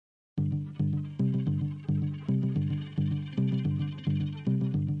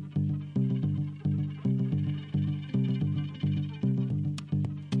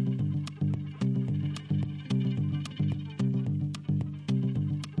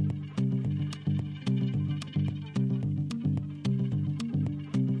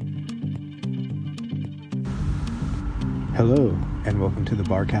Hello, and welcome to the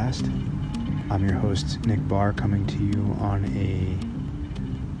Barcast. I'm your host, Nick Barr, coming to you on a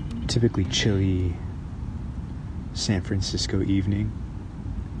typically chilly San Francisco evening.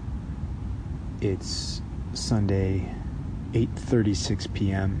 It's Sunday, 8:36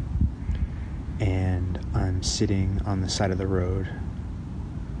 p.m., and I'm sitting on the side of the road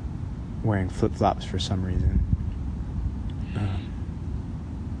wearing flip-flops for some reason.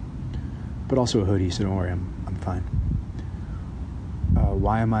 But also a hoodie, so don't worry, I'm fine.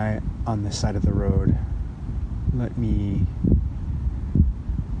 Why am I on the side of the road? Let me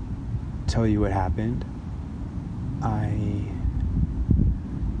tell you what happened. I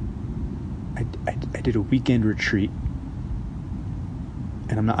did a weekend retreat,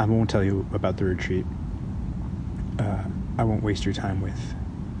 and I won't tell you about the retreat. I won't waste your time with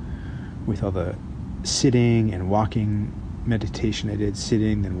all the sitting and walking meditation I did,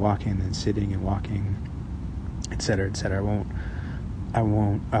 sitting, then walking, then sitting and walking, etc., etc. I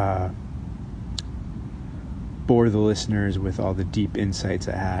won't bore the listeners with all the deep insights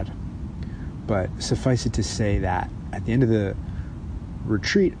I had, but suffice it to say that at the end of the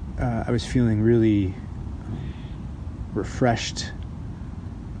retreat, I was feeling really refreshed,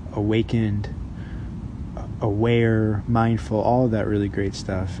 awakened, aware, mindful, all of that really great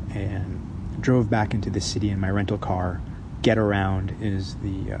stuff, and drove back into the city in my rental car. Get Around is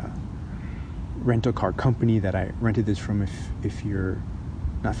the rental car company that I rented this from. If you're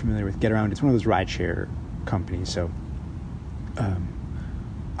not familiar with Get Around, it's one of those rideshare companies. So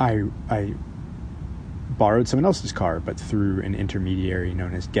I borrowed someone else's car, but through an intermediary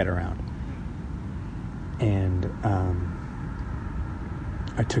known as Get Around. And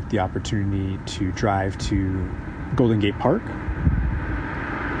I took the opportunity to drive to Golden Gate Park, where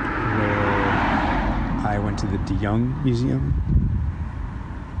I went to the De Young Museum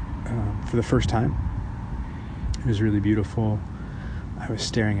for the first time. It was really beautiful. I was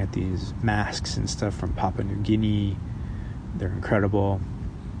staring at these masks and stuff from Papua New Guinea. They're incredible.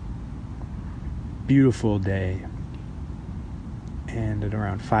 Beautiful day. And at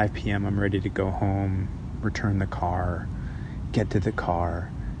around 5 p.m., I'm ready to go home, return the car, get to the car,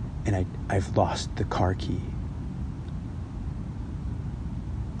 and I've lost the car key.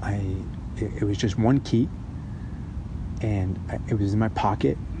 It was just one key, and it was in my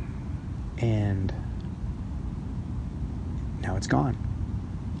pocket, and now it's gone.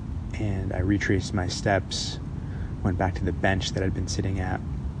 And I retraced my steps, went back to the bench that I'd been sitting at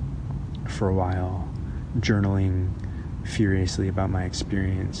for a while, journaling furiously about my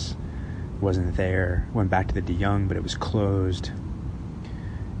experience. Wasn't there. Went back to the De Young, but it was closed.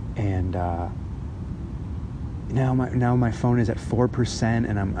 And now my phone is at 4%,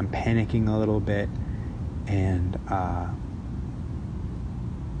 and I'm panicking a little bit, and I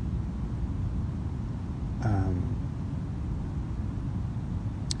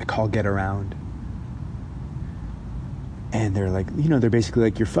call Get Around, and they're like, they're basically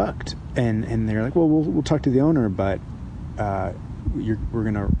like, you're fucked, and they're like, well, we'll talk to the owner, but we're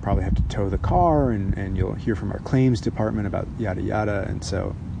gonna probably have to tow the car, and you'll hear from our claims department about yada yada. And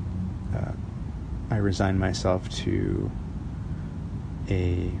so I resigned myself to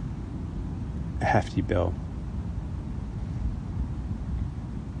a hefty bill.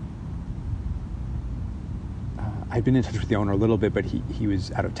 I'd been in touch with the owner a little bit, but he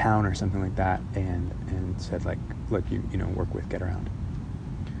was out of town or something like that, and said, like, look, you work with Get Around.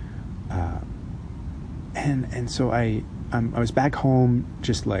 And so I was back home,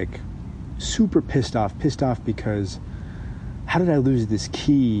 just like super pissed off because how did I lose this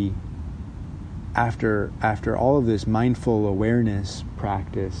key after all of this mindful awareness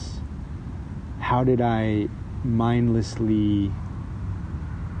practice? How did I mindlessly,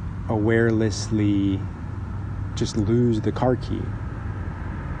 awarelessly just lose the car key?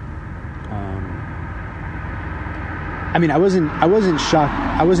 I wasn't shocked.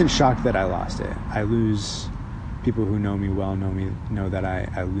 I wasn't shocked that I lost it. People who know me well know that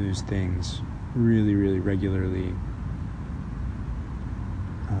I lose things really, really regularly.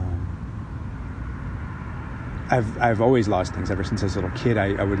 I've always lost things ever since I was a little kid.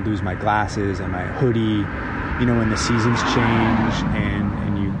 I would lose my glasses and my hoodie, when the seasons change and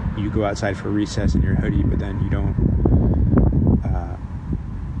you go outside for recess in your hoodie, but then you don't,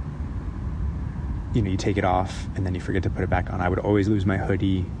 you take it off and then you forget to put it back on. I would always lose my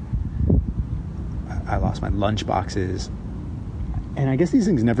hoodie. I lost my lunch boxes, and I guess these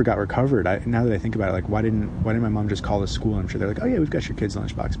things never got recovered. Now that I think about it, like, why didn't my mom just call the school? I'm sure they're like, oh yeah, we've got your kid's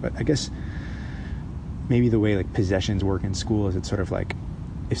lunchbox. But I guess maybe the way like possessions work in school is it's sort of like,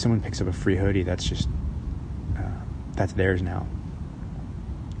 if someone picks up a free hoodie, that's just that's theirs now.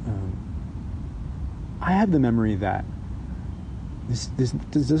 I have the memory that this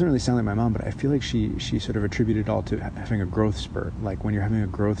doesn't really sound like my mom, but I feel like she sort of attributed it all to having a growth spurt. Like when you're having a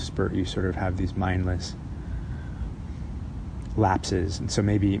growth spurt, you sort of have these mindless lapses, and so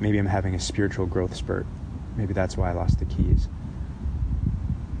maybe I'm having a spiritual growth spurt. Maybe that's why I lost the keys.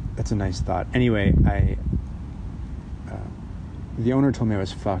 That's a nice thought. Anyway, the owner told me I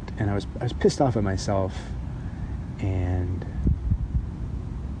was fucked, and I was pissed off at myself, and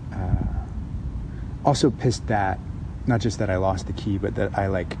also pissed that, not just that I lost the key, but that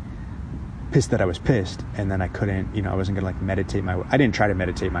I pissed that I was pissed, and then I couldn't, I wasn't gonna meditate my way. I didn't try to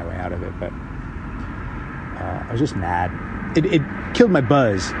meditate my way out of it, but I was just mad. It killed my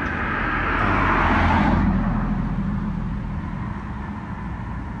buzz.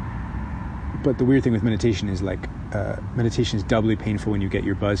 But the weird thing with meditation is meditation is doubly painful when you get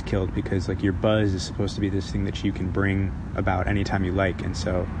your buzz killed, because your buzz is supposed to be this thing that you can bring about anytime you like, and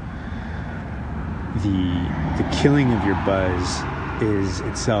so the killing of your buzz is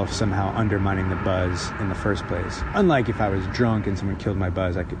itself somehow undermining the buzz in the first place. Unlike if I was drunk and someone killed my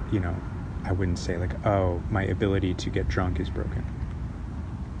buzz, I could, I wouldn't say oh, my ability to get drunk is broken.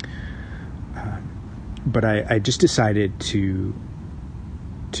 But I just decided to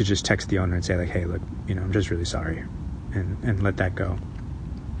just text the owner and say hey, look, I'm just really sorry, and let that go,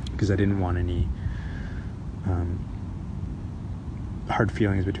 because I didn't want any hard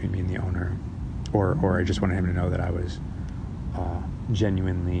feelings between me and the owner, or I just wanted him to know that I was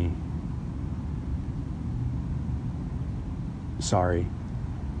genuinely sorry.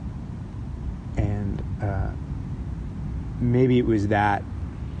 And maybe it was that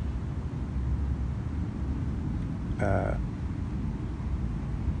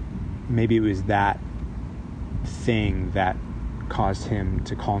thing that caused him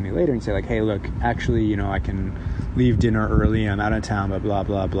to call me later and say hey, look, actually, I can leave dinner early, I'm out of town, but blah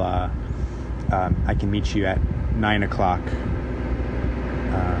blah blah, I can meet you at 9:00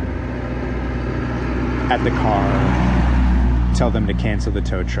 at the car, tell them to cancel the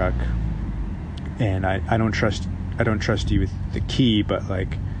tow truck, and I don't trust you with the key, but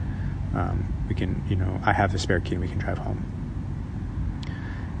we can, I have the spare key and we can drive home.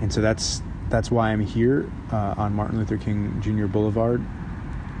 And so that's why I'm here on Martin Luther King Jr. Boulevard,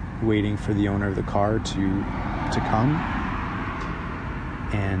 waiting for the owner of the car to come.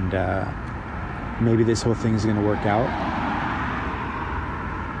 And maybe this whole thing is going to work out.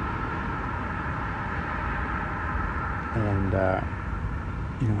 And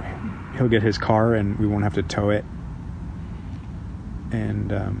he'll get his car, and we won't have to tow it.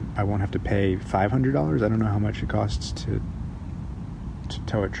 And I won't have to pay $500. I don't know how much it costs to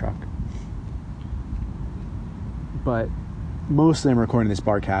tow a truck. But mostly I'm recording this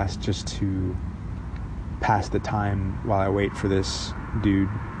barcast just to pass the time while I wait for this dude.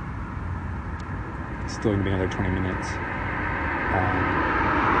 It's still going to be another 20 minutes.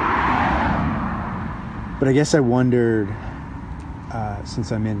 But I guess I wondered,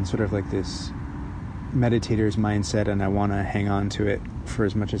 since I'm in sort of this meditator's mindset and I want to hang on to it for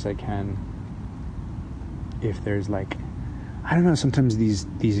as much as I can, if there's I don't know, sometimes these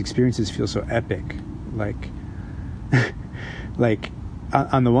experiences feel so epic.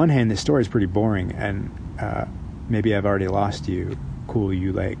 On the one hand, this story is pretty boring, and maybe I've already lost you. Cool,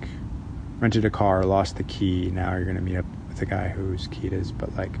 you rented a car, lost the key, now you're going to meet up with the guy whose key it is. But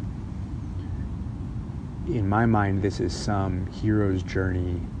in my mind, this is some hero's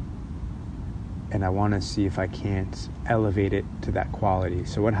journey, and I want to see if I can't elevate it to that quality.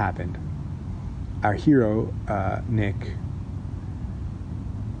 So what happened? Our hero, Nick,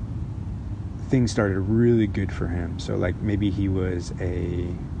 things started really good for him. So maybe he was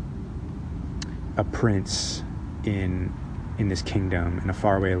a prince in this kingdom in a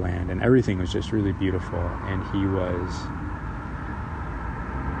faraway land, and everything was just really beautiful, and he was,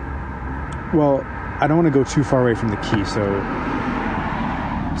 well, I don't want to go too far away from the key,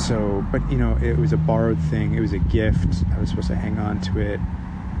 but it was a borrowed thing, it was a gift, I was supposed to hang on to it.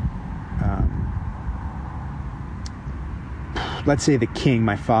 Let's say the king,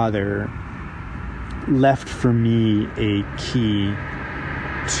 my father, left for me a key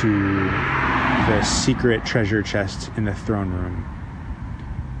to the secret treasure chest in the throne room.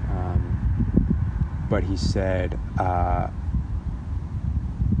 But he said,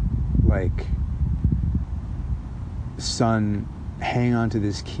 son, hang on to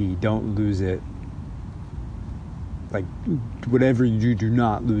this key, don't lose it. Whatever you do, do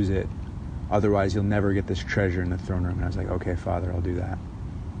not lose it. Otherwise, you'll never get this treasure in the throne room. And I was okay, Father, I'll do that.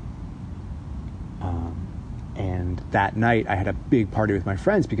 And that night, I had a big party with my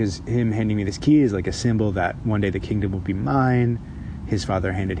friends, because him handing me this key is a symbol that one day the kingdom will be mine. His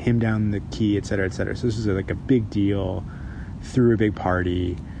father handed him down the key, etc., etc. So this was a big deal. threw a big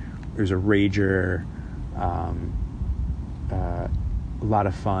party. There was a rager, a lot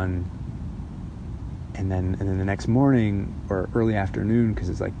of fun. And then the next morning or early afternoon, because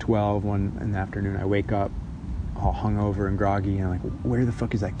it's like 1 in the afternoon, I wake up all hungover and groggy, and I'm like, where the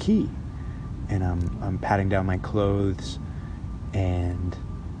fuck is that key? And I'm patting down my clothes and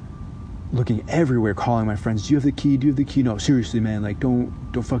looking everywhere, calling my friends, do you have the key? Do you have the key? No, seriously, man, like, don't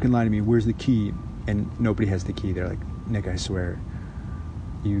fucking lie to me. Where's the key? And nobody has the key. They're like, Nick, I swear,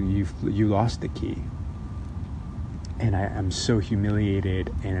 you lost the key. And I'm so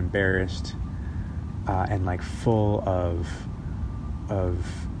humiliated and embarrassed, and like full of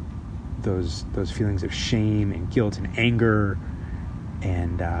those feelings of shame and guilt and anger.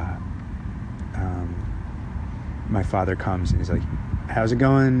 And my father comes and he's like, how's it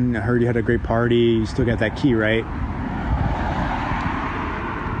going? I heard you had a great party. You still got that key, right?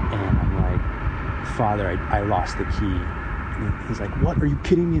 And I'm like, Father, I lost the key. And he's like, what? Are you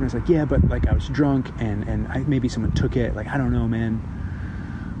kidding me? And I was like, yeah, but like I was drunk and maybe someone took it. Like, I don't know, man.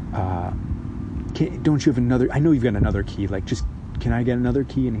 Don't you have another? I know you've got another key. Like, just, can I get another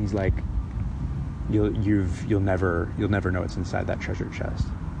key? And he's like, you'll never know what's inside that treasure chest.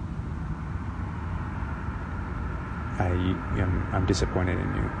 I'm disappointed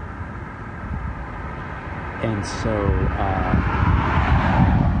in you. And so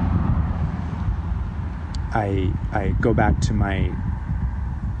I go back to my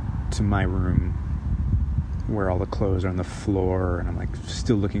room where all the clothes are on the floor, and I'm like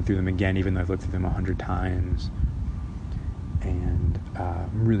still looking through them again, even though I've looked through them 100 times. And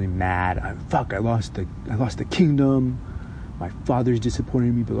I'm really mad. I lost the kingdom. My father's disappointed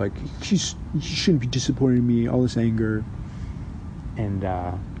in me, but like she shouldn't be disappointed in me. All this anger, and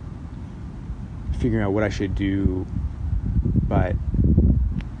figuring out what I should do. But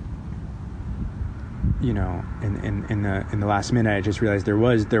you know, in the last minute, I just realized there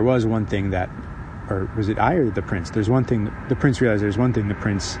was one thing that, or was it I or the prince? There's one thing the prince realized. There's one thing the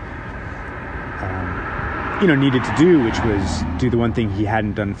prince, needed to do, which was do the one thing he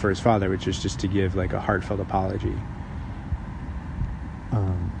hadn't done for his father, which is just to give like a heartfelt apology.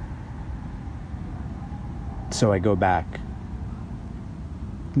 So I go back.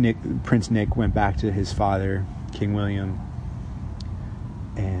 Prince Nick went back to his father, King William,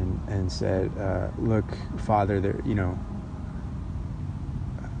 and said, "Look, Father,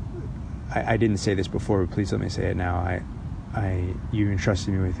 I didn't say this before, but please let me say it now. You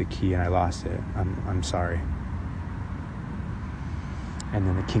entrusted me with the key, and I lost it. I'm sorry." And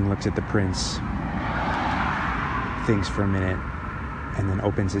then the king looks at the prince, thinks for a minute, and then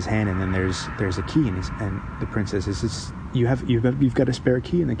opens his hand, and then there's a key, and the prince says, "Is this you've got a spare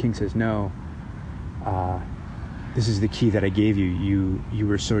key?" And the king says, "No. This is the key that I gave you. You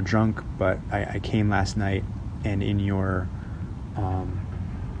were so drunk, but I came last night, and in your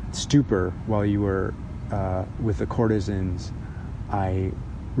stupor while you were with the courtesans, I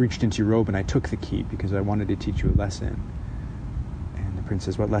reached into your robe and I took the key because I wanted to teach you a lesson." And the prince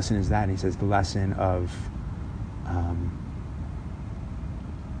says, "What lesson is that?" And he says, "The lesson of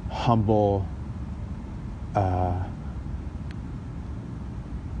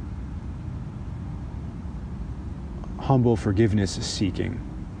humble forgiveness seeking.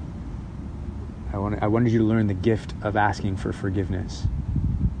 I wanted you to learn the gift of asking for forgiveness."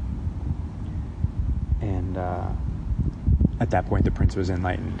 And at that point, the prince was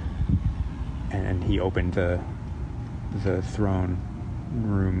enlightened, and he opened the throne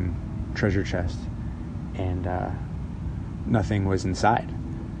room treasure chest, and nothing was inside.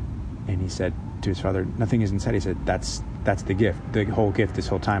 And he said to his father, "Nothing is inside." He said, That's the gift. The whole gift this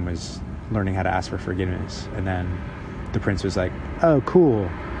whole time was learning how to ask for forgiveness." And then the prince was like, "Oh, cool.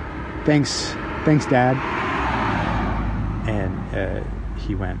 Thanks, Dad." And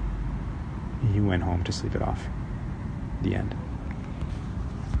he went home to sleep it off. The end.